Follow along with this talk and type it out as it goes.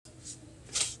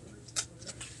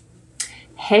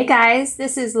Hey guys,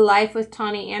 this is Life with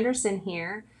Tawny Anderson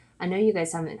here. I know you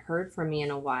guys haven't heard from me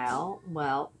in a while.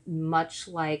 Well, much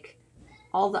like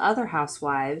all the other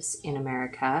housewives in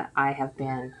America, I have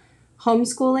been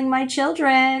homeschooling my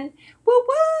children. Woo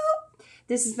woo!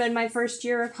 This has been my first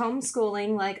year of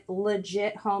homeschooling, like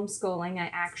legit homeschooling. I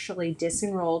actually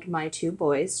disenrolled my two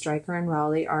boys. Stryker and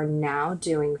Raleigh are now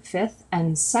doing 5th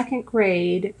and 2nd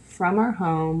grade from our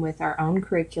home with our own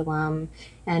curriculum.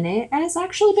 And it has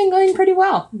actually been going pretty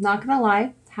well. Not gonna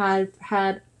lie, have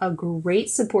had a great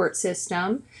support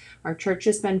system. Our church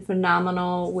has been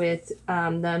phenomenal with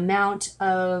the amount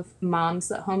of moms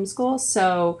that homeschool.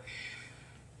 So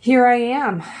here I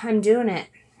am. I'm doing it.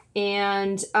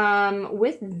 And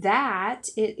with that,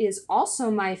 it is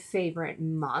also my favorite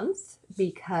month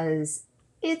because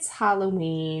it's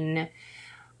Halloween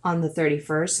on the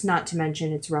 31st. Not to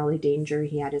mention it's Raleigh Danger.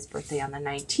 He had his birthday on the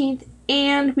 19th.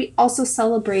 And we also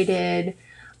celebrated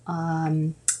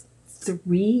 3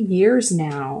 years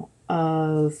now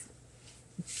of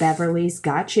Beverly's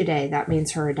Gotcha Day. That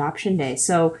means her adoption day.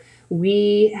 So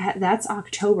that's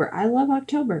October. I love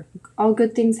October. All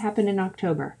good things happen in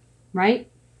October, right?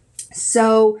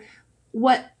 So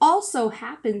what also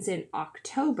happens in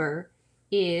October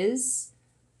is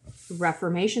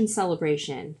Reformation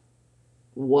celebration.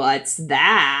 What's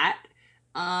that?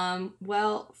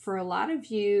 Well, for a lot of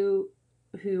you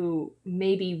who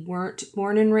maybe weren't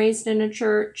born and raised in a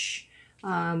church,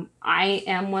 I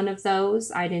am one of those.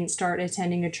 I didn't start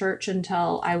attending a church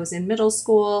until I was in middle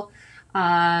school.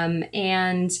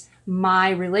 And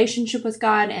my relationship with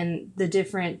God and the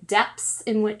different depths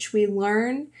in which we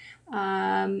learn,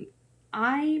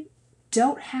 I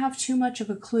don't have too much of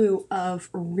a clue of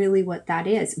really what that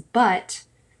is. But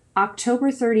October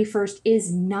 31st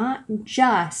is not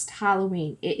just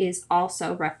Halloween. It is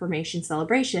also Reformation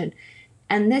celebration.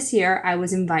 And this year I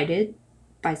was invited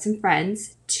by some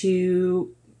friends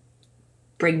to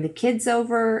bring the kids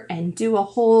over and do a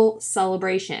whole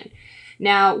celebration.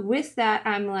 Now, with that,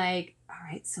 I'm like, all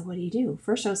right, so what do you do?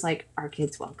 First, I was like, are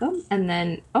kids welcome? And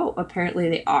then, oh, apparently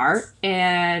they are.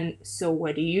 And so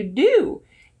what do you do?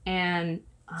 And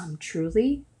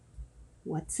truly,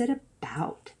 what's it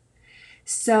about?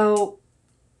 So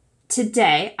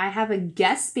today, I have a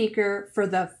guest speaker for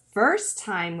the first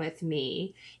time with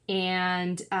me,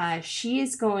 and she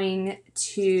is going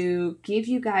to give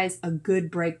you guys a good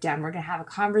breakdown. We're going to have a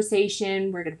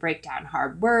conversation. We're going to break down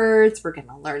hard words. We're going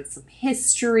to learn some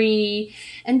history,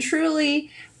 and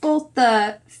truly both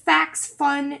the facts,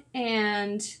 fun,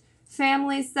 and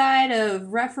family side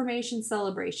of Reformation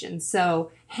celebration.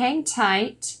 So hang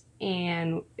tight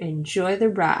and enjoy the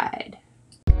ride.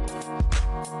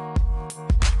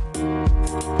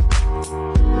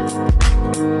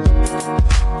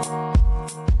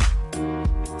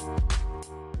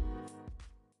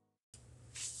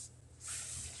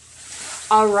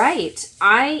 All right,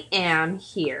 I am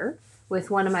here with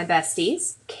one of my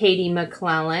besties, Katie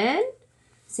McClellan.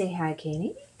 Say hi,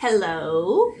 Katie.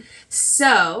 Hello.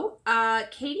 So,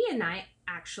 Katie and I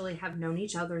actually have known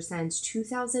each other since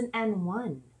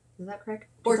 2001. Is that correct?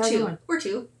 Or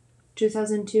two.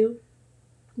 2002?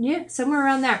 Yeah, somewhere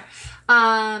around there.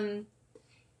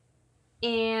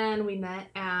 And we met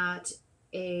at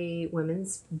a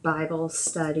women's Bible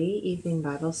study, evening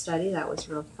Bible study. That was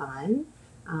real fun.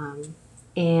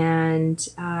 And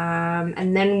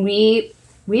then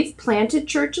we've planted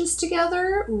churches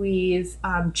together. We've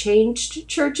changed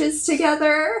churches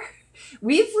together.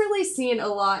 We've really seen a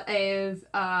lot of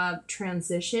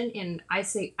transition in, I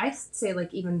say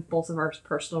like even both of our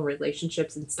personal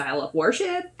relationships and style of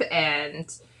worship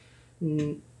and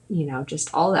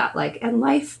just all that, like, and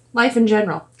life in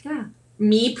general. Yeah.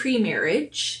 Me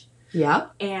pre-marriage. Yeah.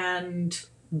 And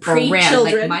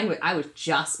pre-children. Like I was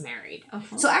just married.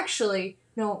 Uh-huh. So actually,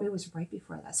 no, it was right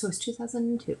before that. So it was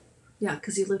 2002. Yeah,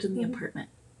 because you lived in the apartment.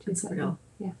 2002.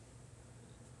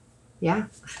 Yeah.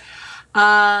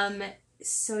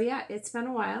 So yeah, it's been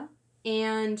a while.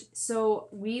 And so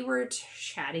we were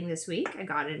chatting this week. I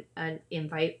got an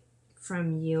invite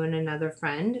from you and another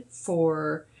friend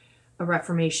for a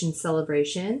Reformation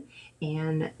celebration.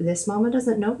 And this mama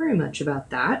doesn't know very much about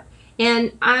that.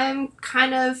 And I'm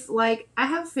kind of like, I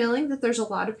have a feeling that there's a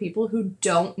lot of people who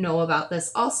don't know about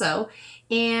this also.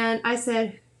 And I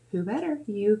said, who better?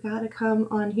 You got to come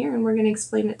on here and we're going to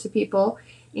explain it to people.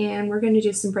 And we're going to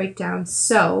do some breakdowns.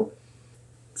 So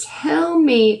tell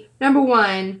me, number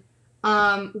one,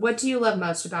 what do you love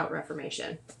most about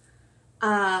Reformation?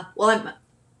 Well, I'm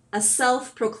a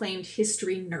self-proclaimed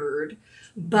history nerd,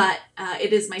 but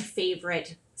it is my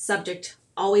favorite subject.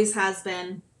 Always has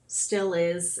been, still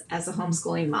is, as a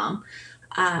homeschooling mom.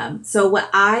 So what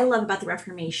I love about the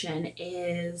Reformation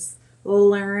is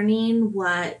learning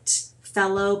what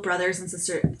fellow brothers and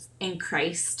sisters in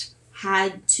Christ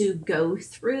had to go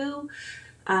through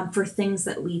for things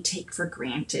that we take for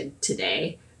granted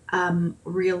today.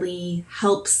 Really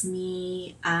helps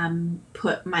me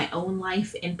put my own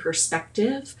life in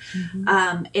perspective.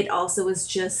 It also is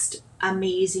just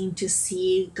amazing to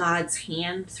see God's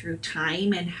hand through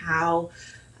time and how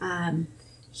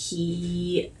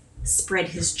He spread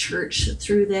His church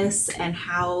through this and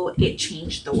how it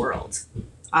changed the world.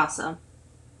 Awesome.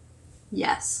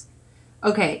 Yes.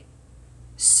 Okay.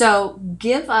 So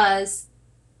give us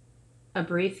a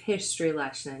brief history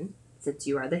lesson, since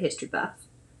you are the history buff,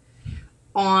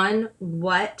 on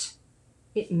what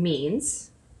it means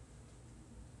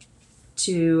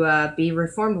to be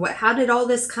reformed. How did all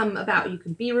this come about? You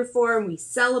can be reformed. We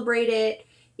celebrate it.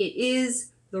 It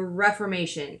is the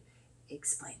Reformation.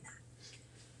 Explain that.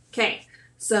 Okay,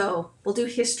 so we'll do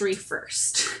history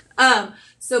first.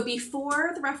 So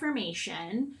before the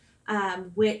Reformation,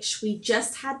 which we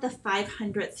just had the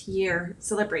 500th year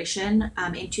celebration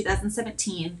in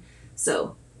 2017.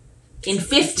 So in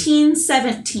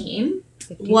 1517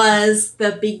 was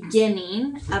the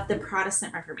beginning of the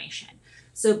Protestant Reformation.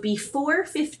 So before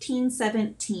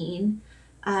 1517,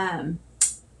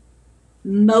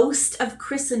 most of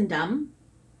Christendom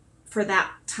for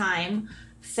that time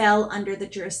fell under the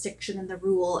jurisdiction and the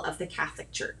rule of the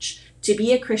Catholic Church. To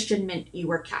be a Christian meant you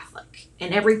were Catholic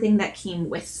and everything that came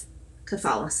with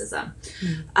Catholicism.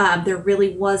 There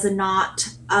really was not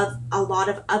a lot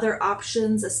of other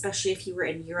options, especially if you were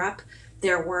in Europe.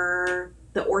 There were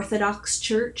the Orthodox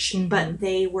Church, but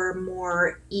they were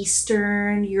more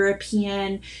Eastern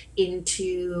European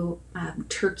into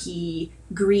Turkey,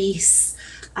 Greece.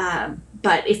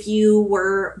 But if you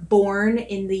were born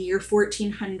in the year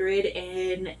 1400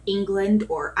 in England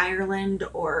or Ireland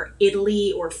or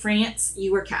Italy or France,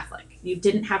 you were Catholic. You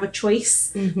didn't have a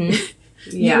choice.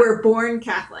 You were born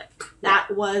Catholic.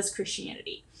 That was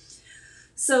Christianity.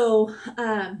 So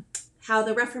how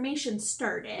the Reformation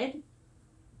started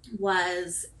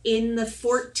was in the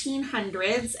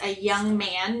 1400s, a young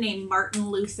man named Martin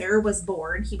Luther was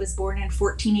born. He was born in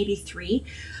 1483.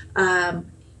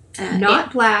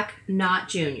 Not Black, not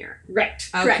Junior. Right.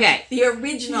 Okay. Correct. The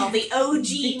original, the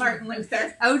OG Martin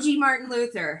Luther. OG Martin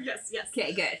Luther. Yes.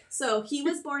 Okay, good. So he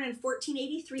was born in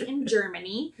 1483 in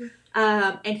Germany.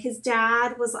 And his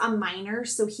dad was a miner,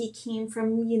 so he came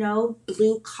from,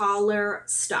 blue collar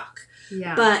stock.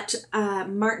 Yeah. But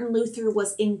Martin Luther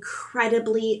was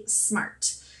incredibly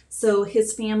smart. So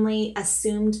his family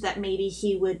assumed that maybe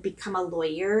he would become a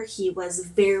lawyer. He was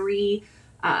very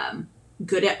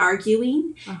good at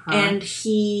arguing, and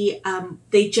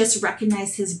they just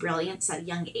recognized his brilliance at a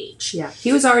young age. Yeah,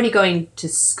 he was already going to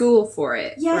school for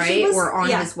it, right? Or on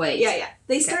his way. Yeah.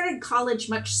 They started college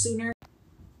much sooner.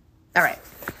 All right.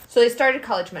 So they started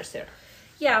college much sooner.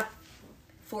 Yeah,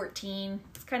 14.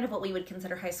 It's kind of what we would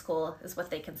consider high school is what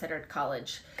they considered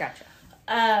college. Gotcha.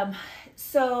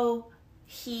 So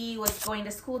he was going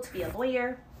to school to be a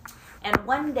lawyer, and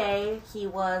one day he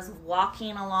was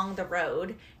walking along the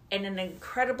road and an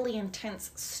incredibly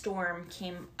intense storm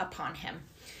came upon him.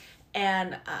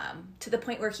 And to the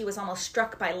point where he was almost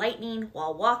struck by lightning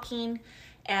while walking.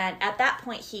 And at that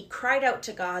point, he cried out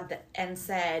to God and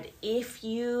said, if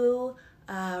you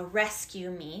rescue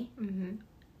me,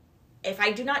 if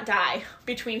I do not die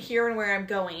between here and where I'm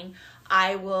going,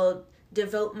 I will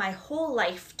devote my whole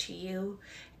life to you.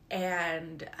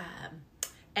 And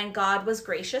God was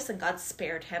gracious and God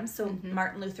spared him. So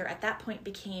Martin Luther at that point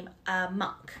became a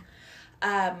monk.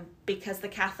 Because the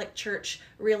Catholic Church,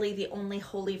 really the only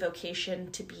holy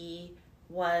vocation to be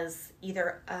was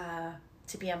either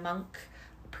to be a monk,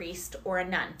 a priest, or a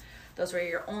nun. Those were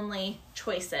your only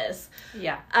choices.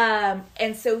 Yeah.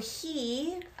 And so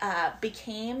he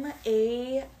became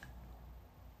a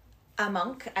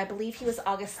monk. I believe he was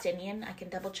Augustinian. I can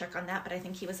double check on that, but I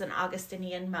think he was an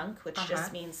Augustinian monk, which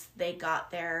just means they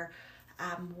got their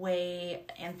way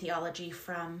and theology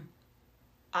from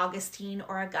Augustine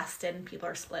or Augustine. People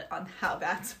are split on how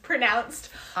that's pronounced.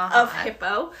 Of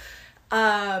Hippo,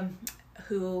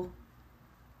 who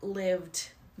lived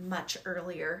much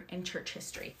earlier in church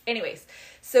history. Anyways,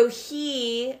 so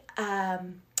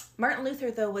Martin Luther,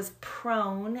 though, was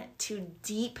prone to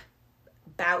deep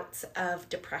bouts of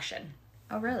depression.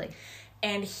 Oh, really?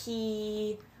 And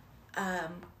he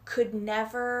could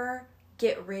never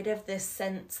get rid of this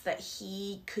sense that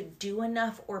he could do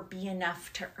enough or be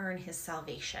enough to earn his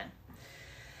salvation.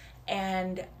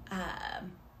 And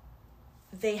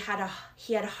he had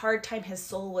a hard time. His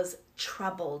soul was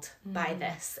troubled by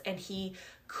this, and he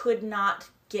could not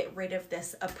get rid of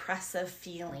this oppressive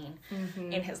feeling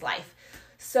in his life.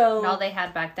 So And all they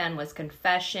had back then was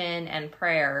confession and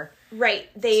prayer. Right.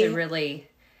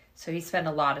 So he spent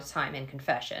a lot of time in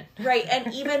confession. Right.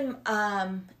 And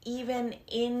even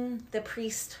in the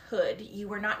priesthood, you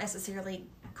were not necessarily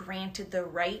granted the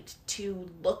right to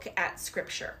look at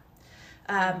scripture.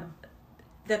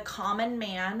 The common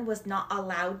man was not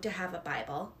allowed to have a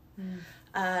Bible.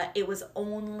 It was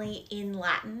only in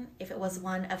Latin if it was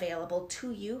one available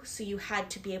to you. So you had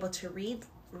to be able to read.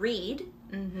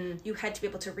 You had to be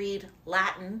able to read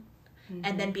Latin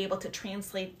and then be able to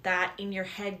translate that in your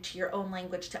head to your own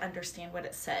language to understand what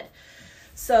it said.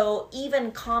 So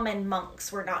even common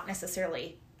monks were not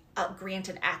necessarily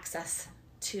granted access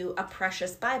to a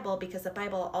precious Bible, because the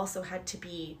Bible also had to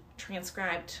be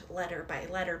transcribed letter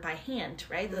by hand,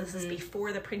 right? This is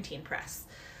before the printing press.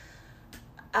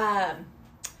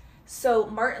 So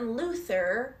Martin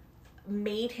Luther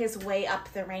made his way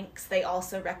up the ranks. They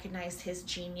also recognized his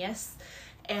genius,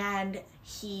 and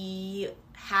he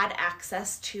had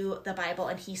access to the Bible,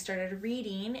 and he started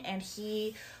reading, and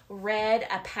he read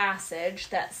a passage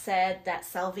that said that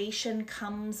salvation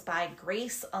comes by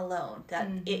grace alone, that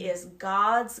it is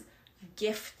God's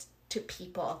gift to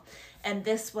people. And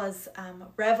this was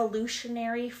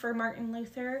revolutionary for Martin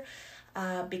Luther,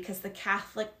 because the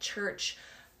Catholic Church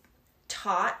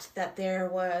taught that there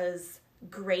was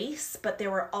grace, but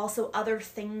there were also other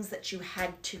things that you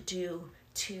had to do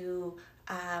to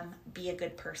be a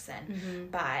good person,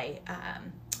 by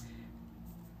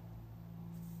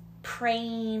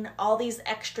praying, all these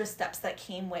extra steps that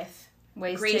came with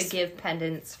Ways grace to give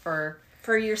penance for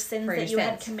your sins that you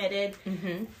had committed.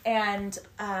 And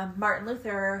Martin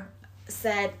Luther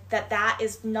said that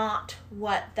is not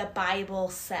what the Bible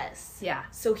says. Yeah.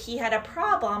 So he had a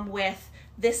problem with,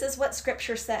 this is what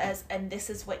scripture says and this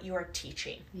is what you are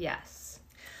teaching. Yes.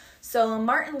 So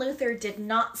Martin Luther did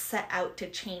not set out to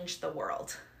change the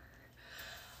world.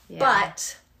 Yeah.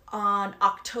 But on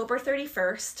October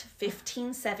 31st,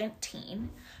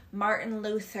 1517, Martin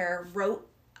Luther wrote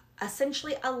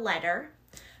essentially a letter.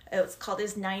 It was called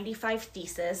his 95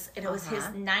 Theses, and it was his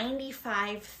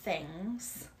 95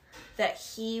 things that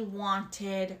he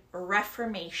wanted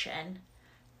Reformation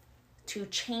to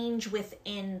change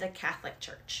within the Catholic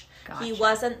Church. Gotcha. He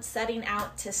wasn't setting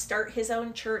out to start his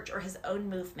own church or his own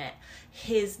movement.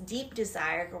 His deep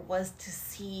desire was to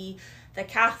see the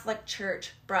Catholic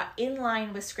Church brought in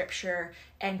line with Scripture,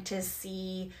 and to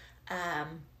see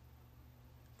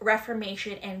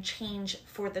Reformation and change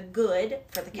for the good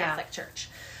for the Catholic Church.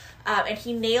 And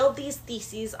he nailed these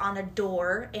theses on a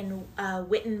door in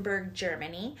Wittenberg,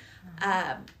 Germany,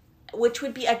 which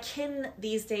would be akin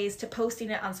these days to posting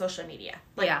it on social media.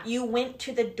 You went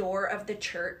to the door of the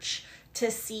church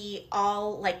to see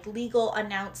all legal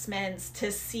announcements,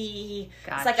 to see,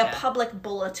 it's like a public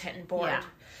bulletin board. Yeah.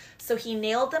 So he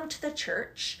nailed them to the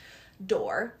church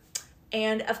door.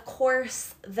 And of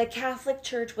course, the Catholic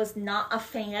Church was not a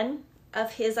fan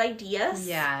of his ideas.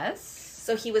 Yes.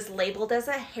 So he was labeled as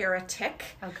a heretic.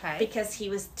 Okay. Because he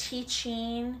was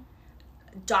teaching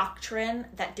doctrine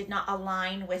that did not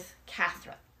align with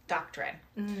Catholic doctrine.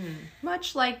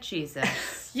 Much like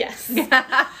Jesus. Yes.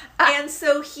 And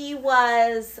so he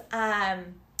was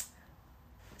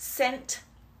sent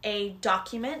a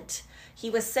document. He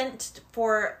was sent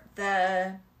for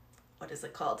the, what is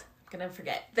it called? I'm going to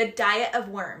forget. The Diet of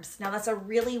Worms. Now, that's a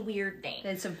really weird name.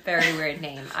 It's a very weird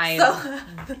name.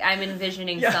 I'm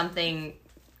envisioning something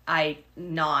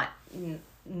not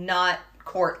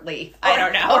courtly. I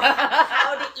don't know.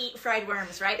 How to eat fried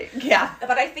worms, right? Yeah.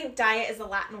 But I think diet is a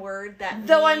Latin word that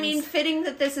Though, means... I mean, fitting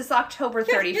that this is October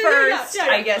 31st, Yeah.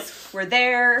 I guess we're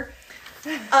there.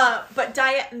 But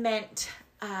diet meant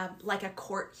like a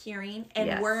court hearing,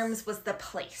 and Worms was the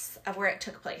place of where it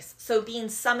took place. So being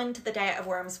summoned to the Diet of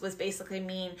Worms was basically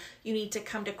mean you need to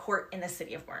come to court in the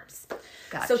city of Worms.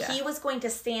 Gotcha. So he was going to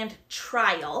stand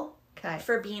trial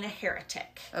for being a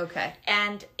heretic. Okay.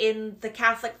 And in the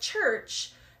Catholic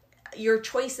Church, your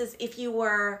choices, if you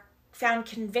were found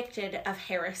convicted of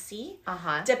heresy,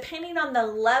 depending on the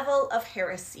level of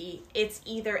heresy, it's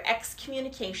either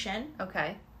excommunication.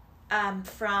 Okay.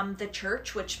 From the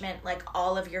church, which meant like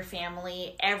all of your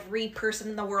family, every person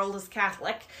in the world is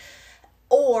Catholic,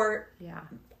 or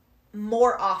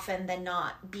more often than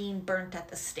not, being burnt at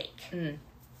the stake.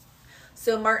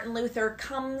 So Martin Luther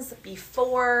comes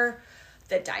before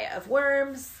the Diet of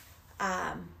Worms,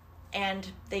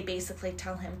 and they basically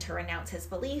tell him to renounce his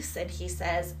beliefs, and he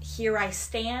says, "Here I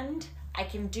stand, I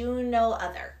can do no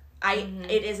other.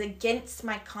 It is against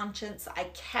my conscience, I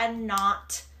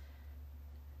cannot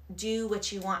do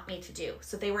what you want me to do."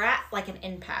 So they were at like an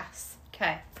impasse.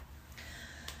 Okay.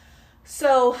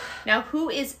 So Now, who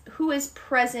is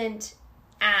present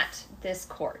at this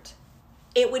court?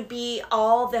 it would be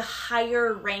all the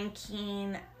higher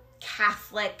ranking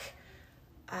Catholic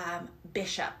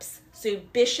bishops. So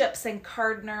bishops and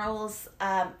cardinals.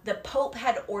 The Pope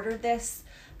had ordered this,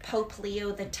 Pope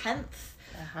Leo X,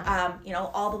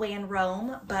 all the way in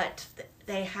Rome, but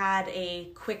they had a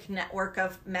quick network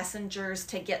of messengers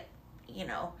to get,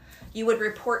 you would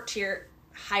report to your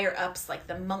higher ups, like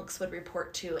the monks would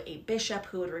report to a bishop,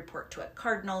 who would report to a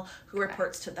cardinal, who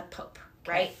reports to the Pope,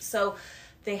 right? So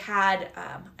they had,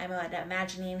 I'm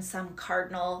imagining some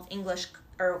cardinal,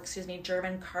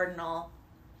 German cardinal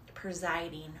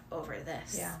presiding over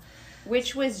this. Yeah.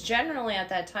 Which was generally at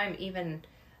that time even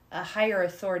a higher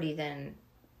authority than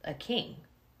a king.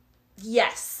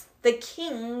 Yes. The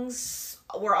kings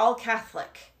were all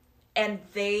Catholic, and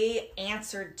they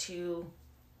answered to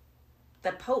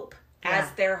the Pope as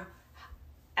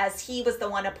he was the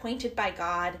one appointed by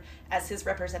God as his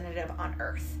representative on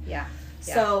earth. Yeah.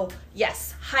 So,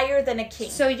 yes, higher than a king.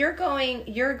 So you're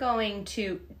going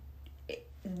to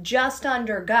just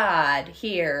under God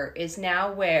here is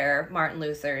now where Martin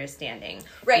Luther is standing.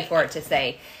 Right. Before to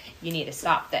say, you need to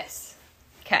stop this.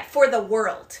 Okay. For the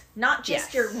world, not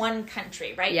just Yes. your one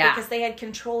country, right? Yeah. Because they had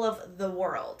control of the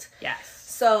world. Yes.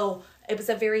 So it was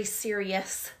a very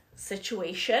serious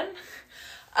situation,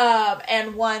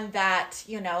 and one that,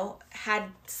 had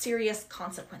serious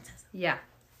consequences. Yeah.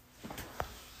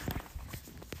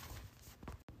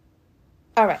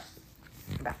 All right.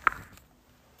 Back.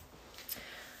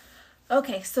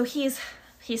 Okay, so he's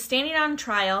standing on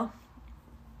trial,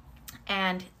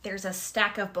 and there's a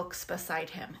stack of books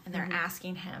beside him, and they're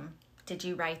asking him, did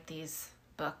you write these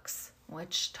books,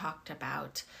 which talked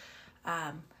about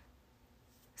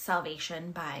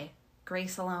salvation by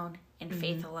grace alone, in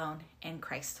faith alone, in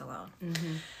Christ alone.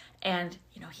 And,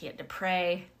 he had to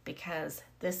pray because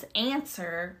this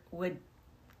answer would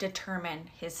determine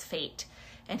his fate.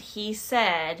 And he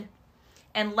said,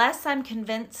 unless I'm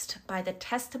convinced by the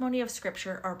testimony of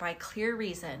Scripture or by clear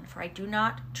reason, for I do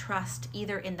not trust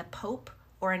either in the Pope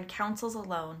or in councils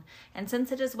alone, and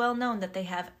since it is well known that they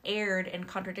have erred and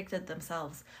contradicted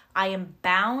themselves, I am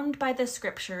bound by the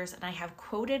Scriptures, and I have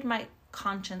quoted my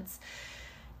conscience,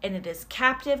 and it is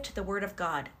captive to the word of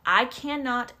God. I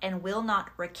cannot and will not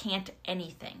recant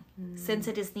anything, since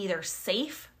it is neither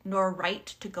safe nor right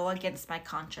to go against my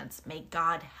conscience. May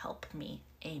God help me.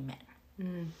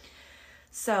 Amen.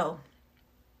 So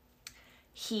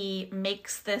he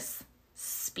makes this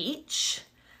speech,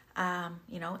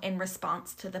 in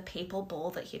response to the papal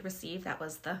bull that he'd received. That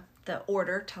was the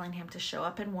order telling him to show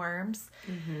up in Worms.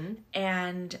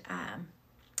 And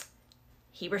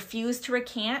he refused to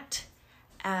recant.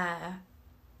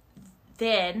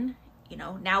 Then,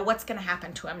 now what's going to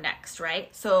happen to him next,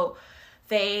 right? So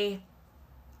they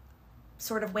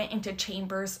sort of went into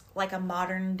chambers like a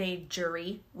modern day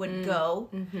jury would go.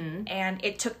 And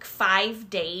it took 5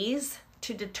 days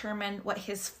to determine what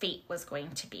his fate was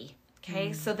going to be.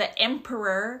 Okay, so the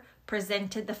emperor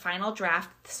presented the final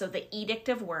draft, so the Edict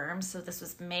of Worms, so this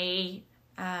was May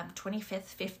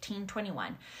 25th,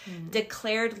 1521,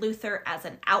 declared Luther as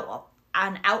an outlaw,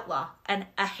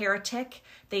 a heretic.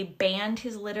 They banned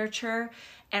his literature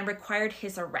and required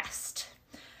his arrest.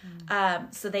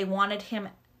 So they wanted him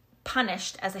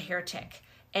punished as a heretic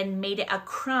and made it a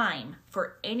crime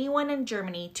for anyone in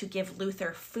Germany to give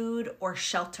Luther food or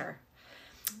shelter.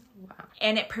 Wow.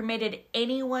 And it permitted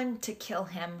anyone to kill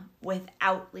him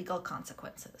without legal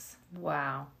consequences.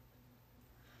 Wow.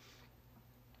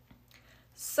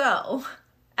 So,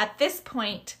 at this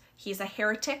point, he's a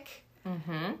heretic,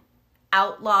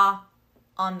 outlaw,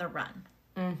 on the run.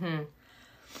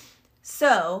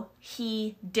 So,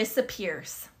 he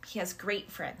disappears. He has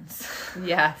great friends.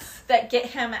 Yes. That get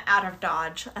him out of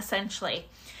Dodge, essentially.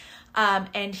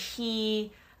 And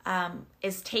he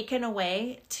is taken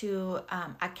away to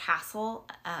a castle,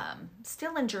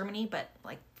 still in Germany, but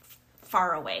like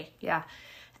far away. Yeah.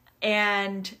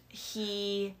 And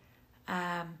he,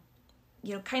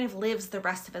 kind of lives the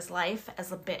rest of his life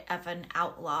as a bit of an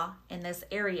outlaw in this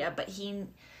area. But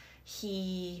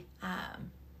he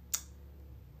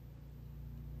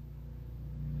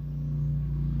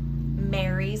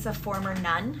marries a former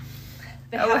nun.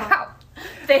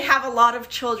 They have a lot of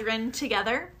children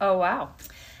together. Oh, wow.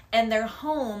 And their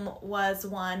home was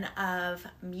one of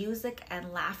music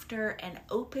and laughter and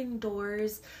open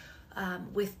doors,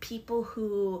 with people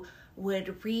who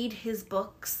would read his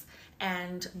books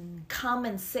and come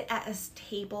and sit at his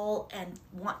table and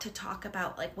want to talk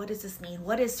about, like, what does this mean?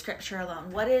 What is Scripture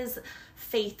alone? What is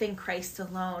faith in Christ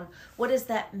alone? What does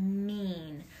that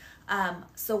mean?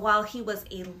 So while he was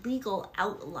a legal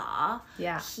outlaw,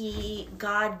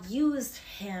 God used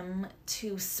him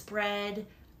to spread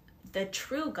the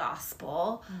true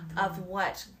gospel of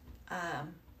what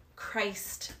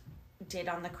Christ did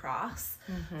on the cross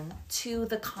to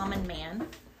the common man.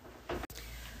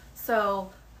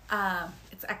 So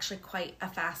it's actually quite a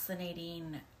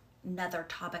fascinating another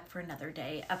topic for another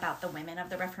day about the women of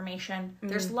the Reformation.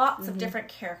 There's lots of different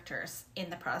characters in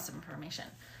the Protestant Reformation.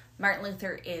 Martin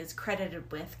Luther is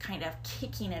credited with kind of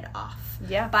kicking it off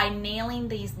by nailing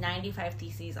these 95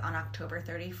 Theses on October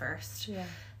 31st.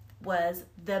 Was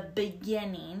the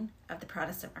beginning of the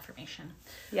Protestant Reformation,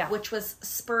 which was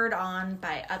spurred on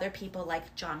by other people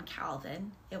like John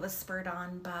Calvin. It was spurred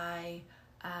on by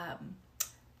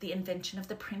the invention of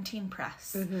the printing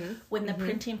press. When the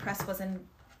printing press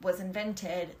was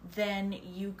invented, then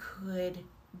you could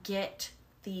get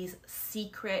these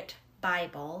secret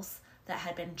Bibles that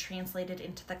had been translated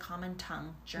into the common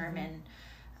tongue, German,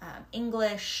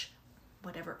 English,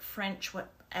 whatever, French,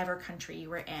 whatever country you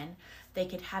were in. They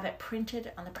could have it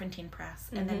printed on the printing press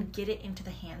and then get it into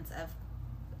the hands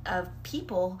of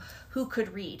people who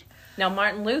could read. Now,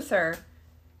 Martin Luther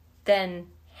then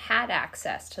had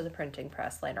access to the printing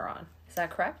press later on. Is that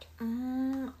correct?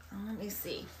 Let me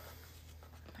see.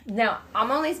 Now, I'm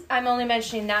only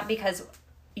mentioning that because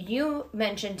you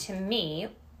mentioned to me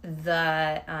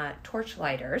the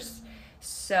torchlighters.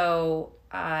 So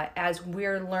as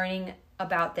we're learning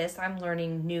about this, I'm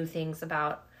learning new things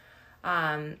about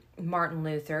Martin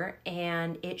Luther,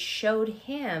 and it showed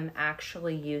him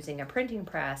actually using a printing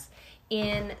press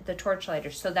in the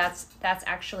torchlighters. So that's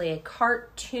actually a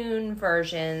cartoon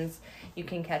versions. You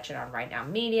can catch it on Right Now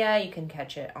Media. You can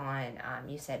catch it on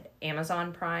you said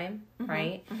Amazon Prime,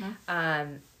 right?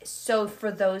 So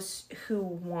for those who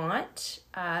want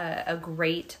a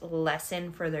great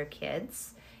lesson for their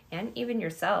kids, and even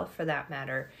yourself for that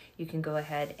matter, you can go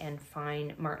ahead and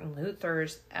find Martin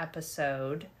Luther's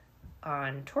episode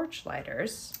on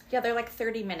torchlighters. Yeah, they're like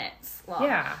 30 minutes long.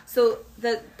 Yeah. So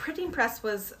the printing press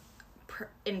was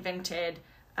invented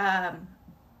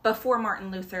before Martin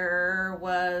Luther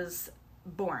was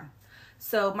born.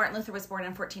 So Martin Luther was born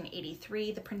in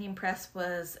 1483. The printing press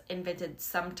was invented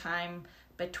sometime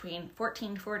between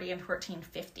 1440 and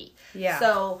 1450. Yeah.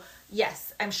 So,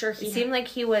 yes, I'm sure It seemed like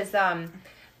he was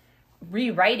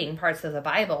rewriting parts of the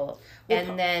Bible.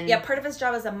 Part of his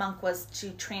job as a monk was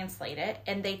to translate it,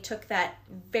 and they took that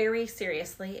very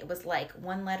seriously. It was like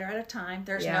one letter at a time.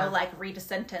 There's no like read a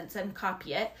sentence and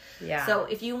copy it. So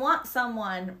if you want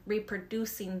someone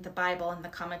reproducing the Bible in the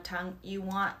common tongue, you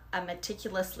want a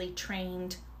meticulously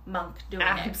trained monk doing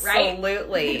it, right?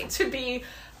 Absolutely. To be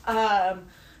as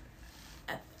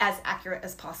accurate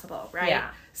as possible, right? Yeah.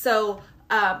 So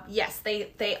yes,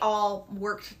 they all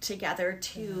worked together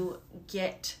to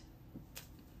get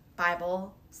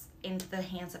Bibles into the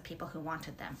hands of people who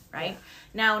wanted them, right?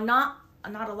 Now, not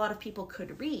a lot of people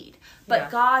could read, but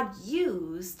God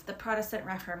used the Protestant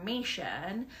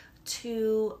Reformation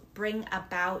to bring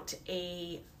about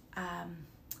a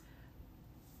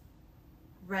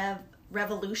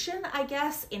revolution, I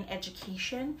guess, in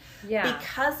education.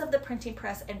 Because of the printing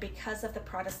press and because of the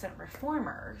Protestant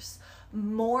reformers,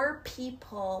 more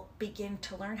people begin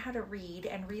to learn how to read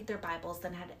and read their Bibles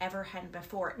than had ever had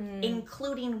before,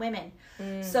 including women.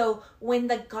 So when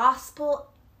the gospel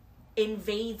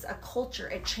invades a culture,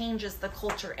 it changes the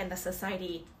culture and the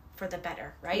society for the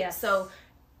better, right? Yes. So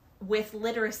with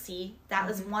literacy, that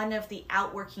was one of the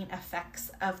outworking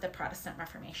effects of the Protestant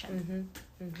Reformation.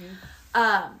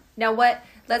 Now,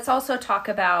 let's also talk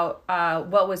about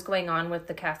what was going on with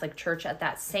the Catholic Church at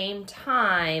that same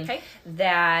time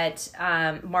that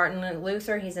Martin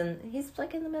Luther, he's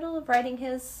like in the middle of writing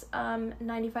his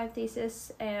 95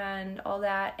 Thesis and all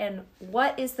that. And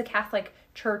what is the Catholic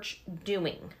Church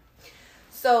doing?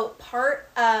 So part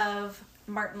of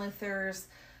Martin Luther's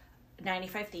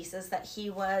 95 Theses that he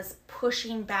was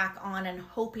pushing back on and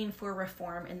hoping for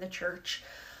reform in the church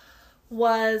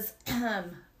was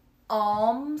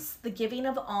alms, the giving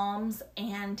of alms,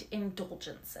 and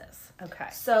indulgences. Okay.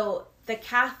 So the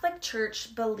Catholic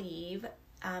Church believe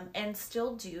and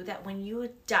still do that when you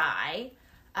die,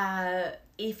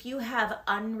 if you have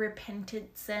unrepented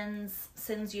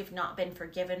sins you've not been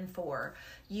forgiven for,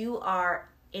 you are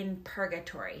in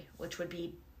purgatory, which would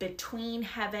be between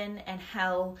heaven and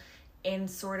hell, in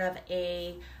sort of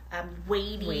a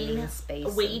waiting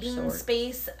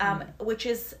space, which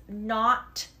is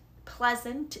not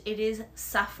pleasant. It is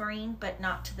suffering, but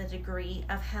not to the degree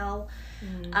of hell.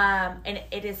 And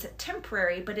it is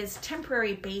temporary, but it's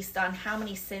temporary based on how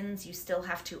many sins you still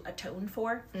have to atone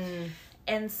for.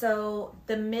 And so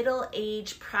the Middle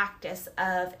Age practice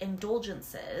of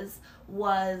indulgences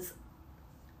was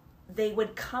they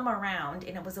would come around,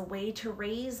 and it was a way to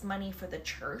raise money for the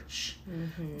church.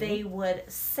 They would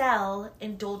sell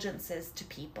indulgences to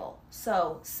people.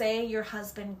 So say your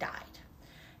husband died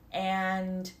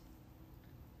and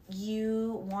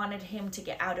you wanted him to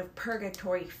get out of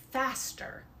purgatory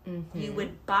faster. You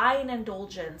would buy an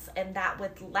indulgence, and that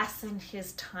would lessen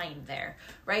his time there,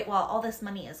 right? While all this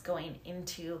money is going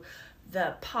into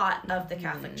the pot of the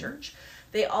Catholic Church.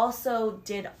 They also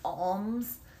did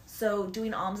alms. So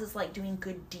doing alms is like doing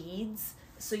good deeds.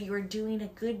 So you are doing a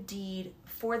good deed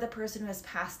for the person who has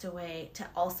passed away to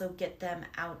also get them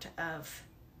out of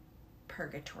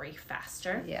purgatory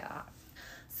faster. Yeah.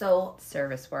 So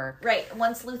Service work. right,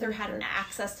 once Luther had an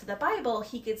access to the Bible,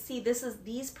 he could see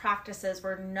these practices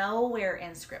were nowhere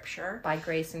in Scripture. By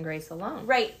grace and grace alone.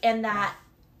 Right, and that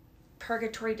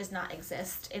purgatory does not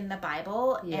exist in the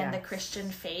Bible and Yes. the Christian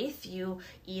faith. You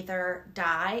either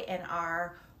die and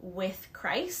are with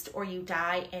Christ, or you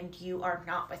die and you are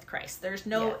not with Christ. There's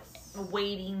no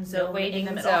waiting zone. No waiting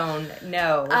in the middle. zone.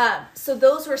 No. So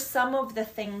those were some of the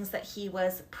things that he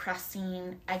was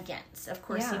pressing against. Of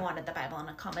course, he Yeah. wanted the Bible in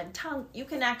a common tongue. You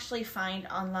can actually find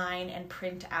online and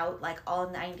print out like all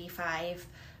 95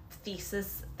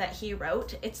 theses that he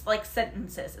wrote. It's like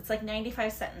sentences. It's like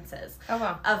 95 sentences Oh,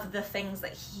 wow. of the things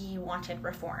that he wanted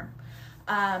reform.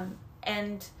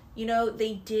 And, you know,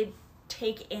 they did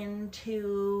take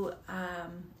into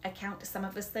account some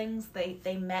of his things.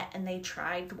 They met and they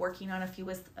tried working on a few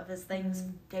of his things.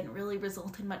 Didn't really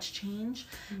result in much change.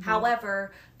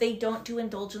 However, they don't do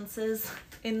indulgences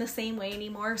in the same way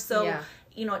anymore. So, Yeah.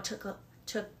 you know, it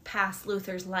took past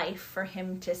Luther's life for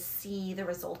him to see the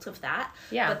result of that.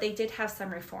 Yeah. But they did have some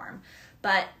reform.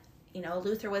 But, you know,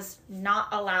 Luther was not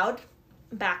allowed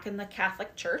back in the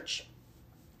Catholic Church.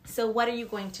 So what are you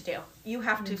going to do? You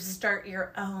have to start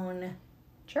your own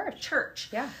church.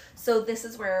 Yeah. So this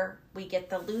is where we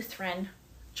get the Lutheran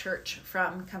church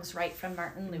comes right from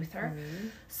Martin Luther.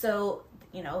 So,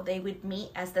 you know, they would meet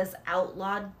as this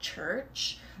outlawed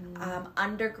church,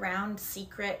 underground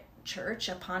secret church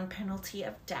upon penalty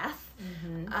of death.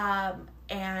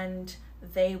 And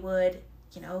they would,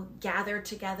 you know, gather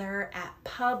together at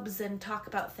pubs and talk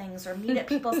about things, or meet at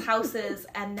people's houses,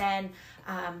 and then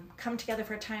come together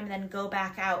for a time, and then go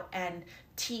back out and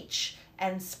teach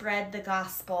and spread the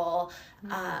gospel.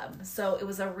 So it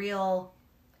was a real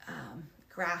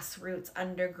grassroots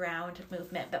underground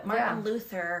movement. But Martin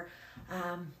Luther,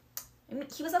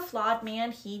 he was a flawed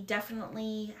man. He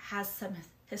definitely has some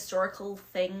historical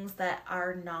things that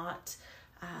are not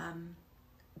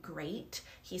great.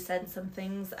 He said some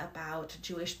things about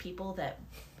Jewish people that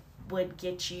would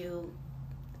get you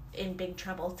in big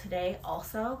trouble today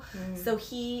also. So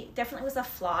he definitely was a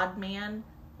flawed man,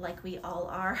 like we all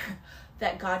are,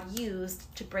 that God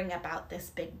used to bring about this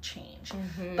big change.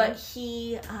 But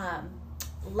he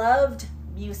loved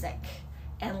music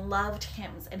and loved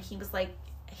hymns, and he was like,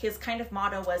 his kind of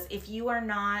motto was, if you are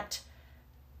not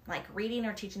like reading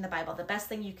or teaching the Bible, the best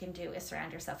thing you can do is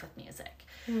surround yourself with music.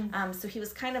 So he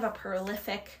was kind of a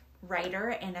prolific writer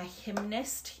and a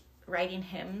hymnist, writing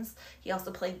hymns. He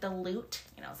also played the lute,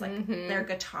 you know, it's like their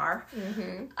guitar.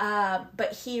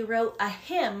 But he wrote a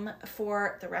hymn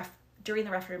for during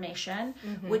the Reformation,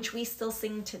 which we still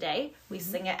sing today. We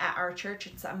sing it at our church.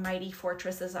 It's "A Mighty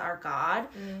Fortress Is Our God,"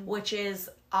 which is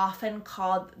often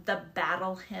called the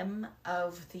battle hymn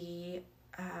of the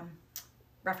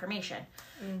Reformation.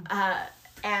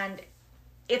 And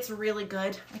it's really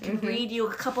good. I can read you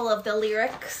a couple of the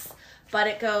lyrics, but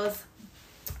it goes,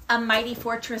 "A mighty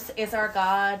fortress is our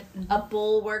God, a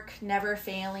bulwark never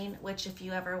failing," which if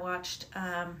you ever watched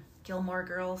Gilmore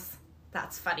Girls,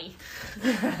 that's funny.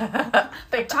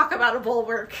 They talk about a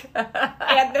bulwark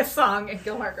and this song in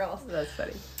Gilmore Girls. That's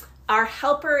funny. "Our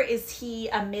helper is he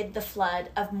amid the flood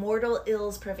of mortal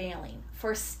ills prevailing,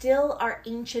 for still our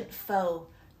ancient foe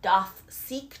doth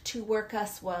seek to work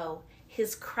us woe.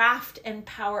 His craft and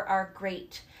power are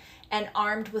great, and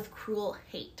armed with cruel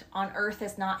hate, on earth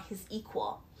is not his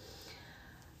equal."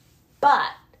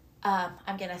 But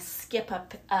I'm going to skip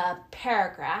a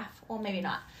paragraph. Well, maybe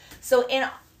not. So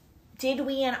did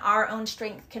we in our own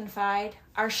strength confide?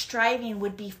 Our striving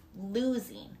would be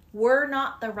losing. Were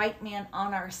not the right man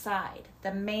on our side,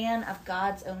 the man of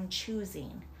God's own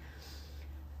choosing.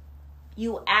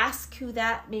 You ask who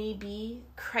that may be?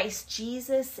 Christ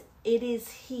Jesus, it is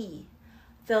he.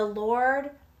 The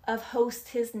Lord of hosts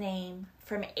his name,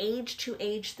 from age to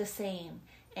age the same,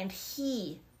 and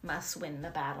he must win the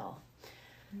battle.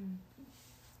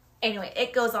 Anyway,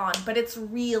 it goes on, but it's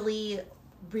really,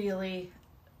 really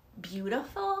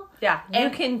beautiful. Yeah, you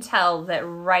And- can tell that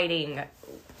writing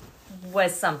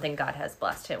was something God has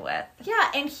blessed him with.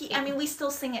 Yeah, and we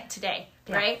still sing it today,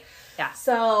 right? Yeah.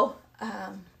 So,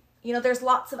 there's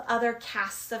lots of other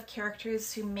casts of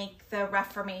characters who make the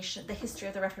Reformation, the history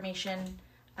of the Reformation,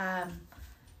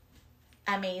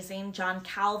 amazing. John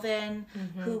Calvin,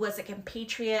 who was a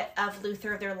compatriot of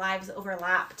Luther, their lives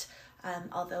overlapped,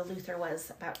 although Luther was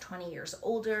about 20 years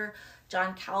older.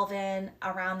 John Calvin,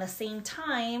 around the same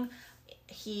time,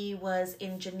 he was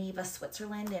in Geneva,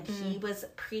 Switzerland, and he was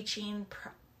preaching,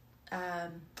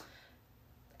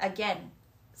 again,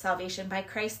 salvation by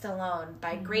Christ alone,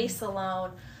 by grace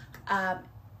alone.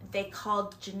 They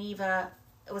called Geneva,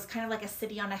 it was kind of like a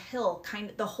city on a hill.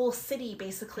 The whole city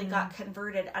basically got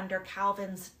converted under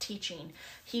Calvin's teaching.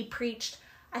 He preached,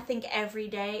 I think, every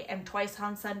day and twice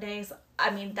on Sundays.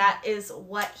 I mean, that is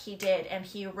what he did. And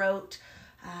he wrote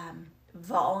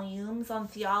volumes on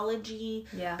theology,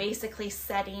 basically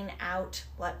setting out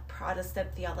what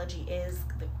Protestant theology is,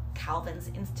 the Calvin's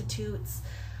Institutes.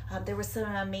 There were some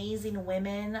amazing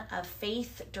women of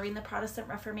faith during the Protestant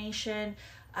Reformation.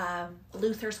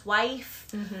 Luther's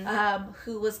wife,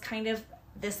 who was kind of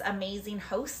this amazing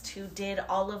host who did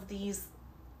all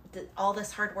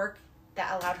this hard work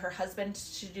that allowed her husband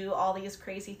to do all these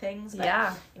crazy things.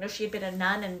 But, she had been a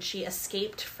nun and she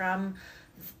escaped from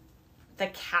the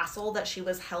castle that she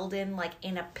was held in, like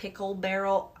in a pickle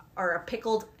barrel or a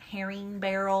pickled herring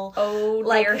barrel. Oh,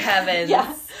 dear heavens.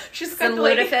 Yeah. She's Some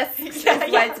lutefisk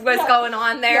was going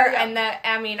on there. And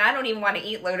I don't even want to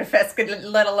eat lutefisk,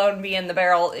 let alone be in the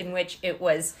barrel in which it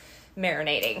was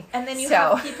marinating. And then you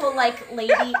have people like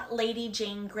Lady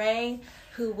Jane Grey,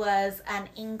 who was an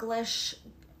English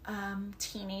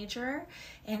teenager,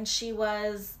 and she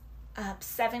was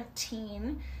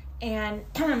 17, and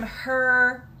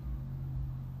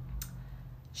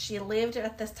she lived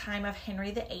at this time of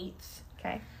Henry VIII.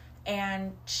 Okay.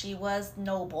 And she was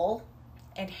noble,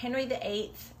 and Henry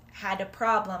VIII had a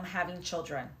problem having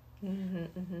children,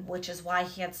 which is why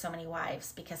he had so many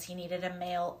wives, because he needed a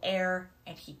male heir,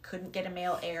 and he couldn't get a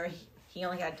male heir. He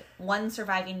only had one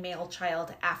surviving male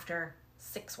child after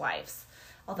 6 wives,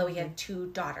 although he had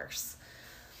 2 daughters.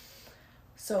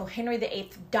 So Henry VIII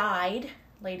died.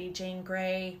 Lady Jane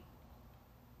Grey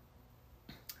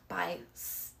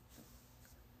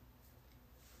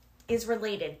is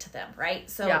related to them, right?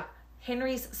 So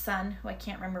Henry's son, who I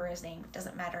can't remember his name,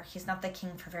 doesn't matter. He's not the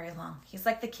king for very long. He's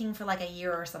like the king for like a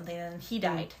year or something, and he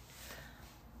died.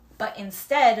 But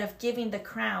instead of giving the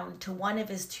crown to one of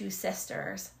his 2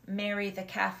 sisters, Mary the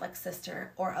Catholic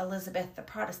sister or Elizabeth the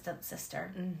Protestant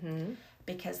sister,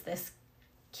 because this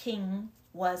king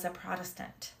was a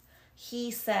Protestant,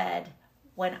 he said,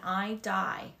 when I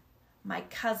die, my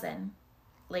cousin,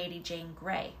 Lady Jane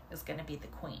Grey, is going to be the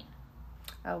queen.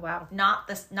 Oh, wow. Not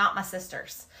my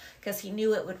sisters, because he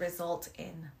knew it would result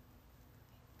in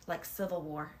like civil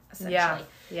war, essentially.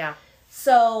 Yeah.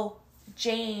 So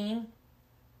Jane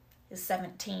is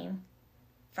 17,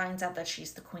 finds out that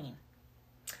she's the queen.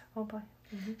 Oh, boy.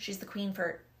 She's the queen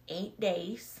for 8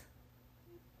 days.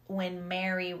 When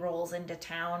Mary rolls into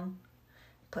town,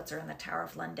 puts her in the Tower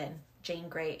of London, Jane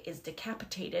Grey is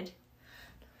decapitated.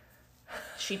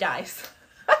 She dies.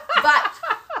 But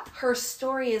her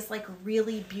story is like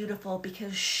really beautiful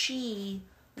because she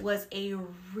was a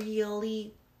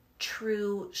really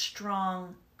true,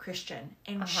 strong Christian.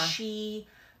 And she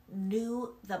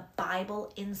knew the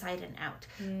Bible inside and out,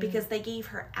 because they gave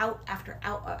her out after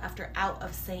out after out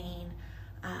of saying,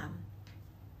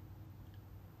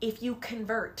 if you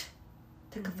convert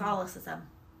to Catholicism,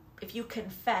 if you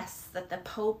confess that the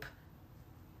Pope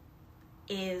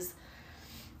is,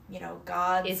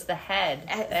 God is the head,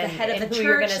 the head of the who church,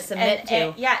 you're going to submit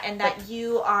to, and that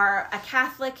you are a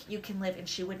Catholic, you can live. And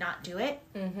she would not do it.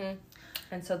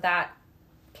 And so that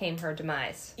came her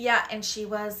demise. Yeah, and she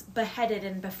was beheaded,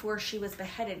 and before she was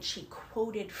beheaded, she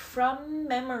quoted from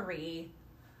memory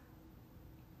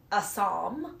a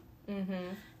psalm.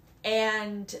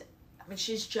 And I mean,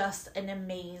 she's just an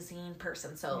amazing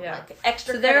person. So like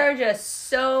extra. So there are just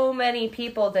so many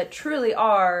people that truly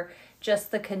are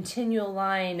just the continual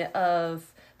line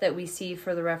of that we see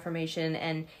for the Reformation.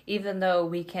 And even though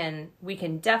we can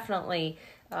definitely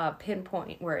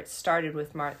pinpoint where it started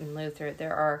with Martin Luther,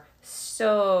 there are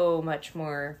so much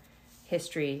more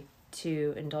history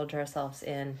to indulge ourselves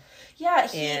in. Yeah,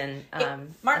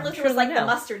 Martin Luther was like the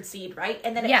mustard seed, right?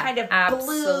 And then it kind of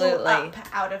blew up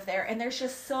out of there. And there's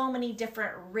just so many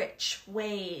different rich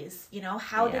ways.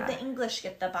 How did the English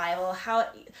get the Bible?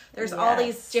 There's all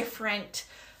these different,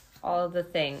 all of the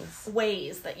things,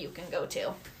 ways that you can go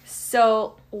to.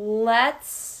 So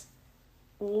let's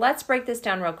let's break this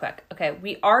down real quick. Okay,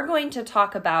 we are going to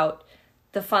talk about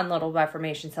the fun little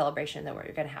Reformation celebration that we're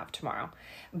going to have tomorrow.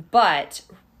 But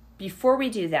before we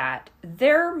do that,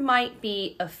 there might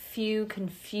be a few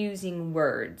confusing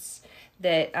words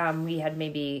that we had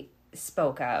maybe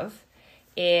spoke of.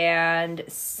 And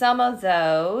some of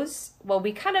those, well,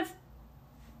 we kind of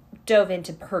dove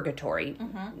into purgatory,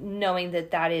 knowing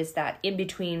that that is that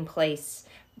in-between place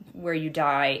where you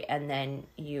die and then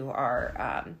you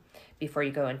are, before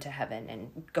you go into heaven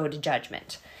and go to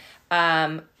judgment,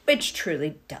 which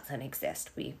truly doesn't exist.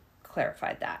 We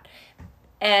clarified that.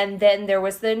 And then there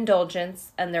was the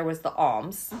indulgence and there was the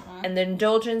alms. And the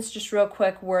indulgence, just real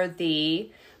quick, were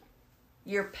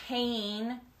you're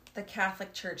paying the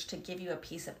Catholic Church to give you a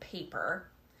piece of paper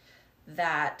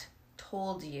that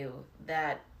told you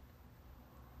that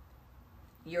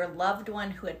your loved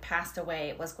one who had passed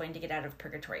away was going to get out of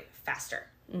purgatory faster.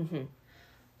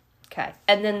 Okay.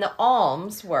 And then the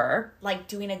alms were... like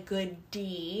doing a good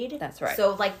deed. That's right.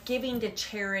 So like giving to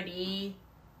charity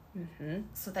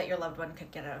so that your loved one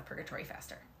could get out of purgatory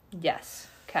faster. Yes.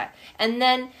 Okay. And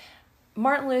then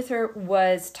Martin Luther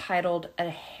was titled a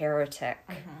heretic.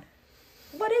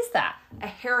 What is that? A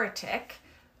heretic,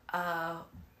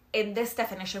 in this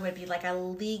definition, would be like a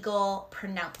legal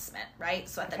pronouncement, right?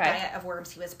 So at the Diet of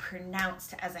Worms, he was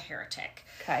pronounced as a heretic.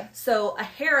 Okay. So a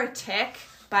heretic,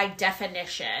 by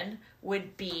definition,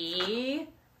 would be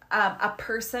a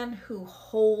person who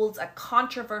holds a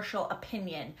controversial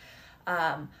opinion,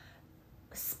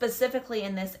 specifically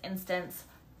in this instance,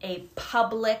 a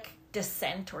public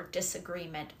dissent or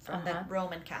disagreement from the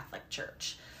Roman Catholic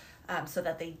Church, so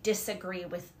that they disagree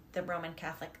with the Roman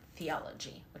Catholic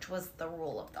theology, which was the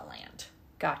rule of the land.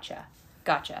 Gotcha.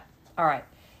 All right.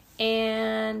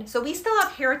 And... so we still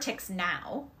have heretics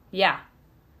now. yeah.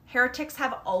 Heretics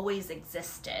have always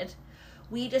existed.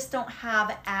 We just don't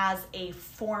have as a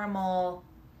formal...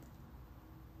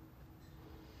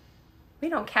 we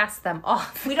don't cast them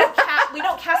off. we don't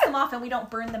cast them off, and we don't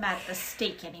burn them at the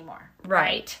stake anymore.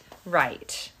 Right.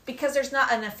 Because there's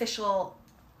not an official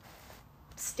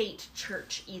state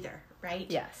church either, right?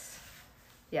 Yes.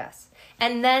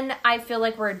 And then I feel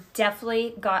like we're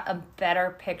definitely got a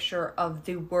better picture of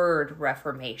the word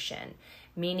Reformation,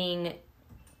 meaning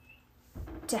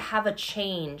to have a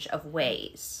change of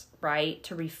ways, right?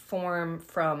 To reform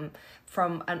from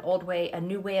an old way, a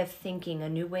new way of thinking, a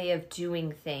new way of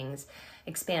doing things.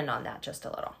 Expand on that just a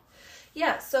little.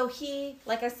 Yeah, so he,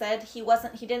 like I said, he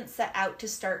didn't set out to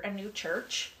start a new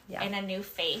church and a new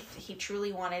faith. He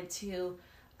truly wanted to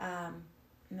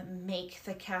make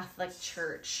the Catholic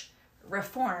Church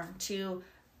reform to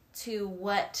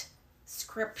what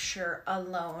Scripture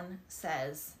alone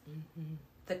says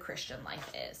the Christian life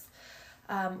is,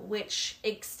 which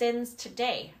extends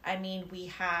today. I mean, we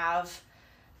have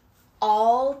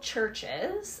all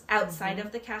churches outside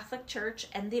of the Catholic Church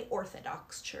and the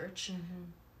Orthodox Church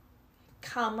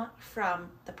come from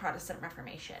the Protestant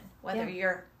Reformation. Whether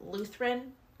you're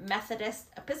Lutheran, Methodist,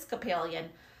 Episcopalian,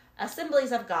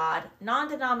 Assemblies of God,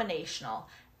 non-denominational,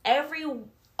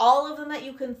 all of them that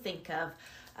you can think of,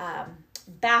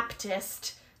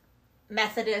 Baptist,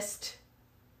 Methodist,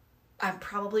 I'm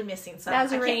probably missing some.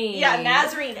 Nazarene.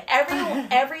 Nazarene.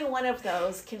 Every one of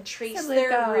those can trace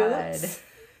their roots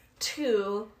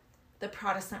to the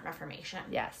Protestant Reformation.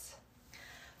 Yes.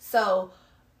 So,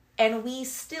 and we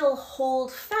still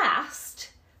hold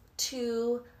fast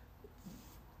to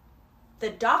the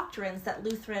doctrines that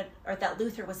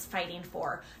Luther was fighting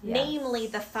for, namely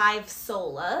the 5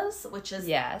 solas, which is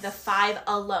the 5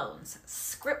 alones: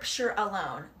 Scripture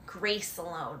alone, grace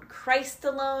alone, Christ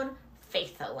alone,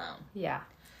 faith alone. Yeah.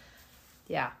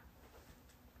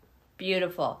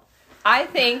 Beautiful. I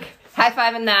think, high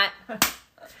five in that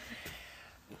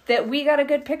we got a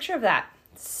good picture of that.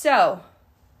 So,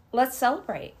 let's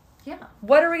celebrate. Yeah.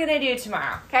 What are we going to do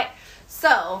tomorrow? Okay.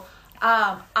 So,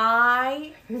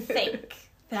 I think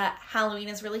that Halloween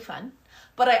is really fun,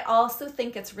 but I also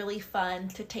think it's really fun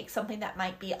to take something that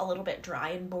might be a little bit dry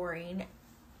and boring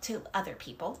to other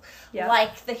people,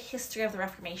 like the history of the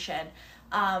Reformation,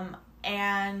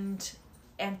 and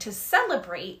to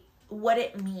celebrate what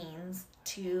it means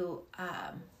to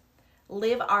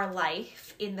live our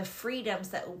life in the freedoms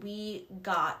that we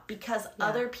got because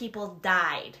other people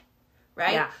died,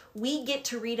 right? Yeah. We get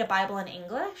to read a Bible in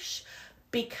English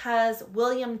because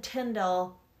William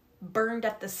Tyndale burned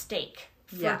at the stake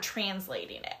for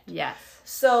translating it. Yes.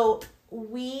 So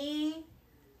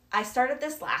I started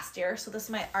this last year, so this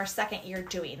is our second year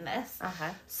doing this.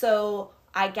 So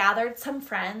I gathered some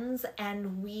friends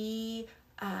and we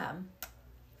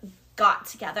got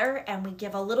together and we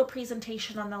give a little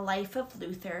presentation on the life of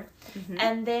Luther.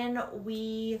 And then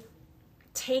we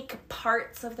take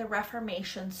parts of the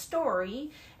Reformation story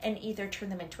and either turn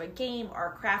them into a game or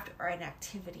a craft or an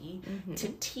activity to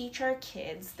teach our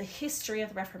kids the history of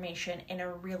the Reformation in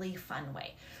a really fun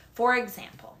way. For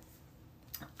example,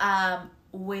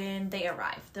 when they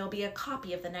arrive, there'll be a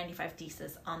copy of the 95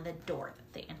 Theses on the door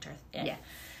that they enter in. Yeah.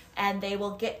 And they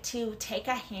will get to take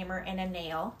a hammer and a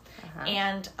nail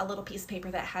and a little piece of paper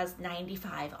that has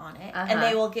 95 on it. And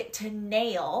they will get to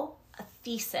nail a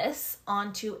thesis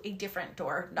onto a different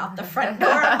door, not the front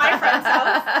door of my friend's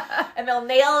house. And they'll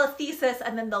nail a thesis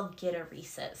and then they'll get a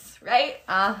Reese's, right?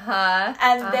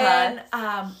 And then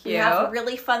we have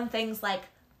really fun things like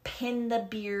pin the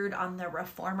beard on the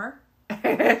reformer.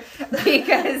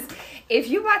 Because if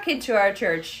you walk into our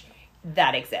church,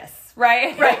 that exists,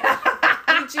 right?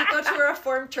 You do go to a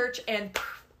Reformed church, and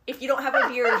if you don't have a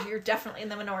beard, you're definitely in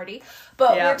the minority.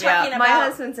 But we're talking about... My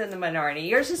husband's in the minority.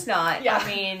 Yours is not. I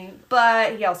mean,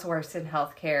 but he also works in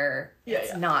healthcare.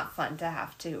 It's not fun to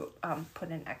have to put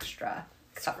an extra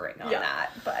covering on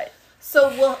that. But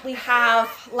so we have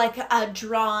like a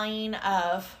drawing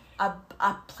of a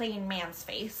plain man's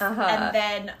face, and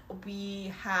then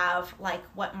we have like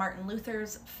what Martin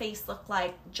Luther's face looked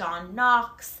like, John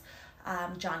Knox,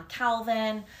 John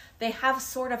Calvin. They have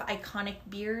sort of iconic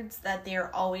beards that they're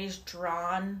always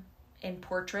drawn in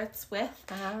portraits with,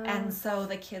 and so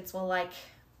the kids will like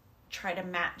try to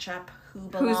match up who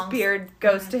belongs. Whose beard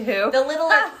goes to who. The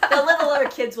littler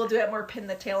kids will do it more pin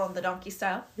the tail on the donkey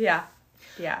style. Yeah.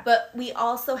 But we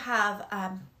also have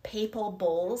papal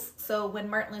bulls. So when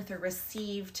Martin Luther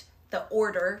received the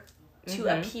order to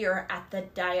appear at the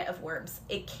Diet of Worms,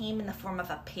 it came in the form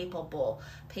of a papal bull.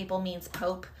 Papal means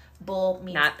pope. Bull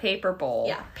means... Not paper bowl.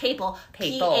 Yeah, papal.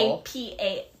 Papal.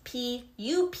 P-A-P-A-P-U-P-A-L.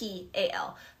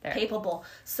 There. Papal bull.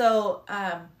 So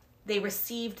they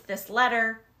received this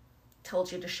letter,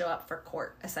 told you to show up for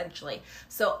court, essentially.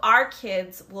 So our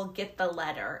kids will get the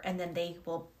letter, and then they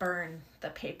will burn the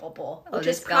papal bull, which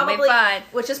is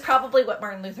probably what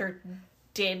Martin Luther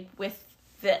did with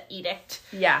the edict.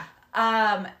 Yeah.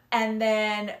 And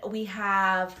then we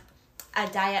have a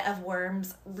Diet of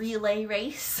Worms relay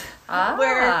race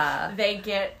where they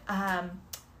get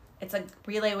it's a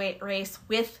relay race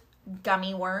with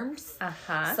gummy worms.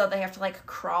 So they have to like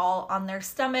crawl on their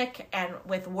stomach and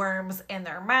with worms in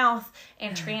their mouth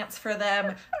and transfer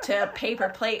them to a paper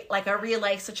plate, like a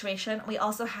relay situation. We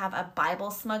also have a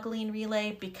Bible smuggling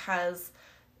relay because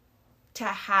to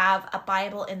have a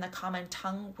Bible in the common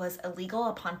tongue was illegal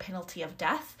upon penalty of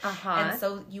death. And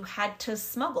so you had to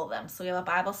smuggle them. So we have a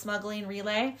Bible smuggling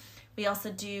relay. We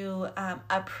also do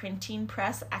a printing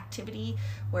press activity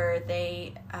where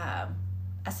they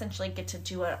essentially get to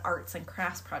do an arts and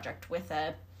crafts project with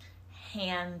a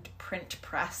hand print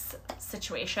press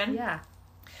situation. Yeah.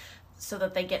 So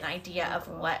that they get an idea of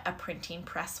what a printing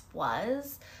press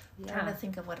was. I'm trying to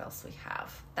think of what else we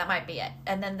have. That might be it.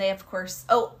 And then they, of course,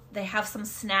 they have some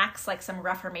snacks, like some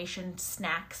Reformation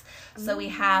snacks. So we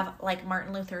have like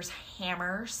Martin Luther's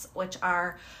hammers, which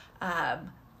are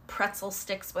pretzel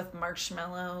sticks with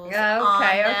marshmallows on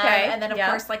them. And then, of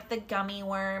course, like the gummy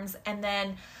worms. And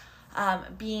then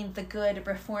being the good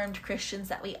Reformed Christians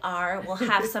that we are, we'll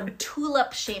have some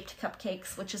tulip-shaped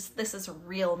cupcakes, this is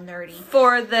real nerdy.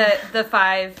 For the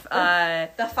 5...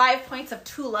 the 5 points of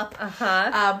tulip,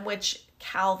 which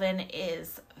Calvin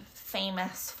is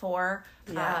famous for.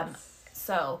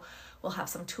 So we'll have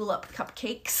some tulip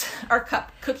cupcakes, or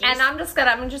cookies. And I'm just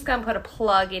gonna put a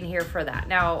plug in here for that.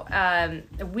 Now,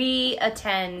 we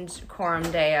attend Coram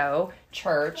Deo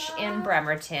Church in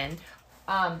Bremerton.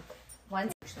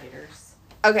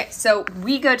 Okay, so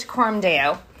we go to Coram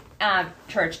Deo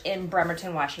Church in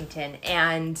Bremerton, Washington,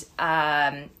 and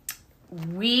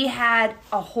we had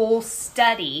a whole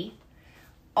study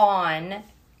on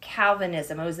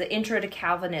Calvinism. It was the intro to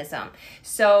Calvinism.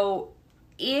 So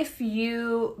if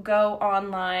you go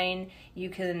online, you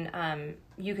can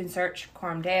search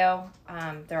Coram Deo.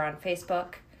 They're on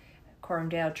Facebook, Coram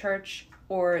Deo Church.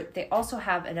 Or they also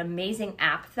have an amazing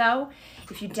app, though.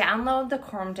 If you download the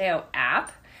Coram Deo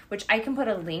app, which I can put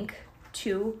a link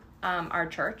to our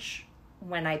church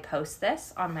when I post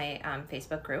this on my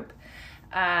Facebook group,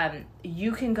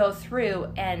 you can go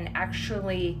through and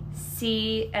actually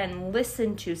see and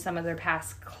listen to some of their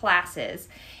past classes.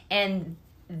 And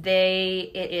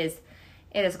it is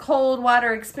a cold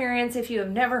water experience if you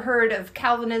have never heard of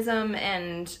Calvinism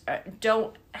and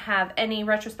don't have any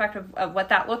retrospective of what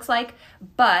that looks like.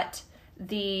 But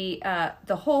the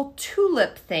whole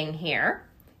tulip thing here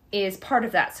is part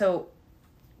of that. So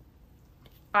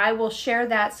I will share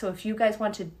that. So if you guys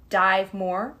want to dive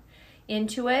more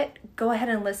into it, go ahead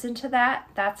and listen to that.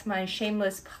 That's my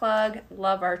shameless plug.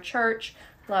 Love our church.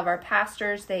 Love our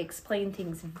pastors. They explain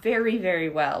things very, very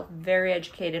well. Very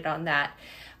educated on that.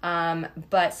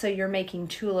 But so you're making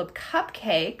tulip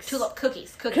cupcakes. Tulip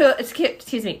cookies.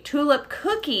 Tulip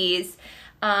cookies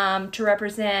to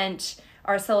represent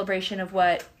our celebration of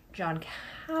what John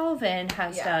Calvin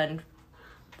has done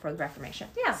for the Reformation.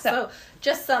 Yeah, so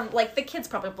just some, like, the kids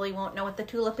probably won't know what the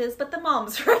tulip is, but the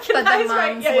moms recognize,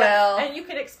 right? Will. And you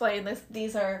can explain this.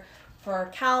 These are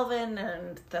for Calvin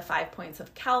and the 5 points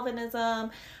of Calvinism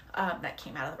that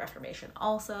came out of the Reformation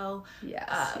also.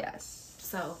 Yes.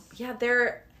 So, yeah,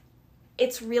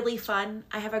 it's really fun.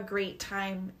 I have a great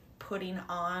time putting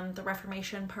on the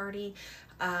Reformation party.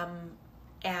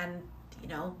 And, you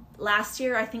know, last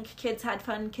year I think kids had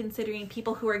fun considering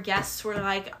people who were guests were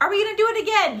like, are we going to do it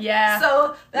again? Yeah.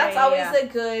 So that's always a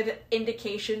good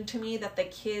indication to me that the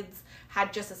kids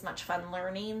had just as much fun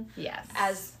learning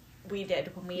as we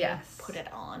did when we put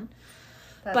it on.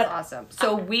 That's awesome.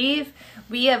 So we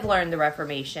have learned the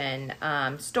Reformation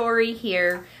story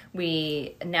here.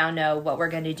 We now know what we're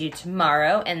going to do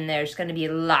tomorrow, and there's going to be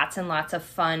lots and lots of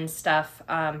fun stuff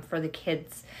for the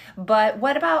kids. But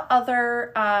what about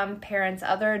other parents,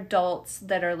 other adults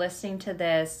that are listening to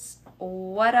this?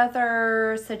 What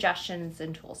other suggestions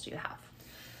and tools do you have?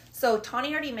 So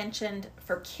Tawny already mentioned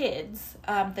for kids,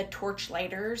 the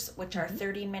Torchlighters, which are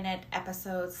 30-minute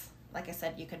episodes. Like I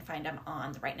said, you can find them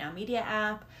on the Right Now Media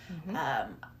app.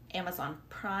 Amazon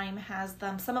Prime has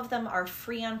them. Some of them are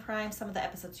free on Prime. Some of the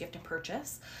episodes you have to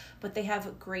purchase. But they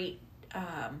have great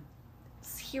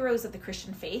heroes of the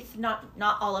Christian faith. Not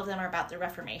all of them are about the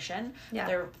Reformation. Yeah.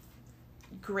 They're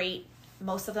great.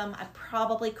 Most of them, I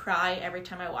probably cry every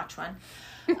time I watch one.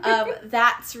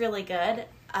 That's really good.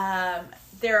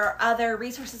 There are other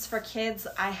resources for kids.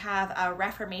 I have a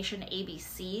Reformation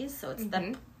ABCs. So it's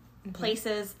the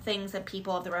places, things, and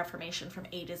people of the Reformation from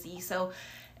A to Z. So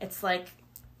it's like,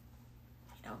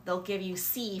 you know, they'll give you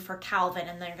C for Calvin,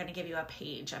 and they're going to give you a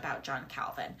page about John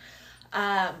Calvin.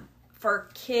 For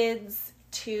kids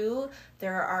too,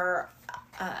 there are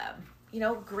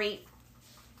great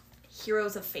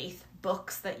heroes of faith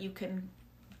books that you can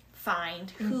find.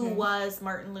 Who Was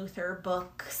Martin Luther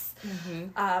books,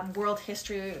 world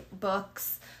history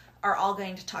books are all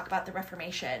going to talk about the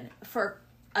Reformation. For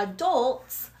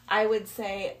adults, I would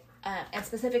say, and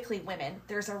specifically women,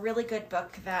 there's a really good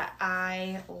book that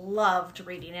I loved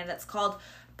reading, and it's called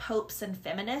Popes and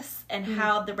Feminists, and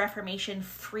How the Reformation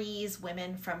Frees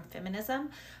Women from Feminism,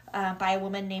 by a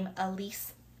woman named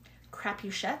Elise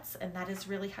Crapuchettes, and that is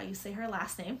really how you say her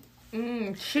last name.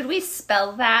 Should we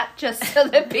spell that just so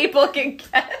that people can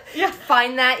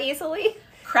find that easily?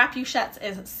 Crapuchettes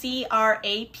is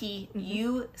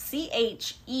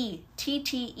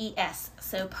Crapuchettetts.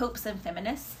 So Popes and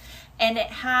Feminists. And it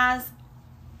has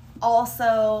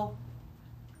also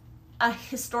a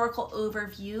historical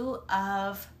overview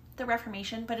of the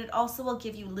Reformation, but it also will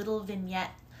give you little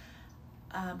vignette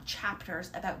chapters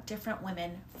about different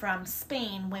women from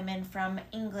Spain, women from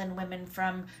England, women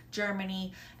from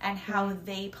Germany, and how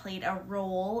they played a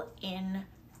role in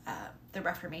the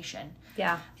Reformation.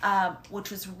 Yeah.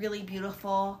 Which was really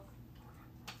beautiful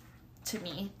to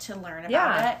me to learn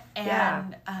about it.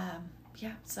 And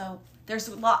so there's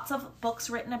lots of books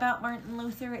written about Martin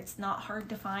Luther. It's not hard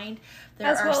to find.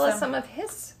 As some of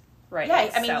his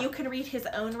writings. Yeah, I mean, you can read his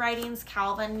own writings.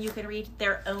 Calvin, you can read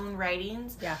their own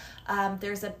writings. Yeah.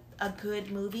 There's a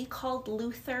good movie called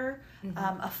Luther,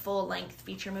 a full-length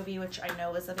feature movie, which I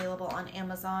know is available on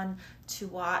Amazon to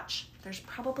watch. There's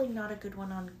probably not a good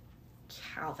one on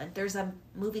Calvin. There's a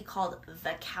movie called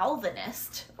The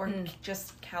Calvinist, or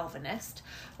just Calvinist,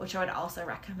 which I would also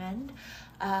recommend.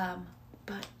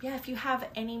 But yeah, if you have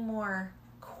any more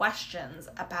questions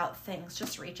about things,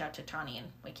 just reach out to Tawny and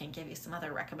we can give you some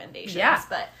other recommendations. Yeah,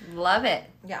 but love it.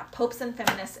 Yeah, Popes and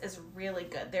Feminists is really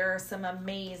good. There are some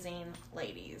amazing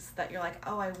ladies that you're like,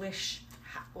 oh, I wish,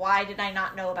 why did I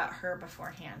not know about her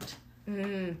beforehand?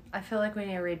 I feel like we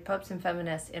need to read Popes and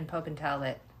Feminists in Pope and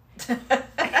Talbot.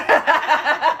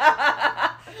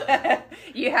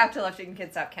 You have to live in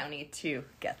Kitsap County to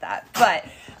get that. But,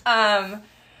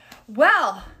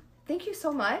 well, thank you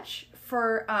so much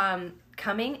for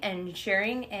coming and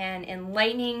sharing and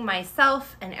enlightening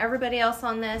myself and everybody else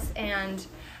on this. And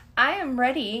I am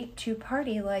ready to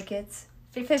party like it's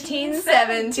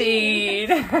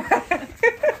 1517.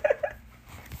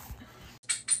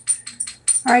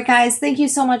 All right, guys, thank you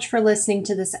so much for listening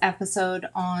to this episode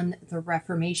on the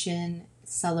Reformation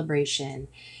celebration.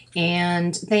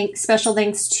 And special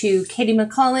thanks to Katie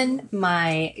McCullen,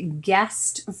 my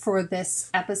guest for this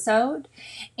episode.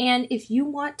 And if you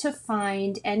want to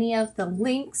find any of the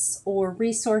links or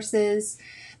resources,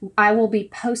 I will be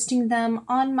posting them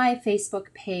on my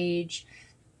Facebook page,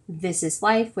 This Is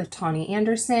Life with Tawny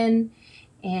Anderson.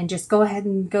 And just go ahead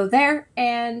and go there.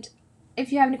 And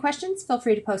if you have any questions, feel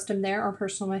free to post them there or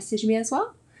personal message me as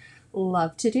well.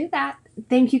 Love to do that.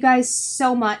 Thank you guys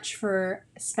so much for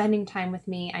spending time with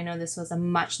me. I know this was a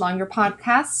much longer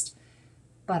podcast,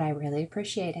 but I really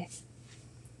appreciate it.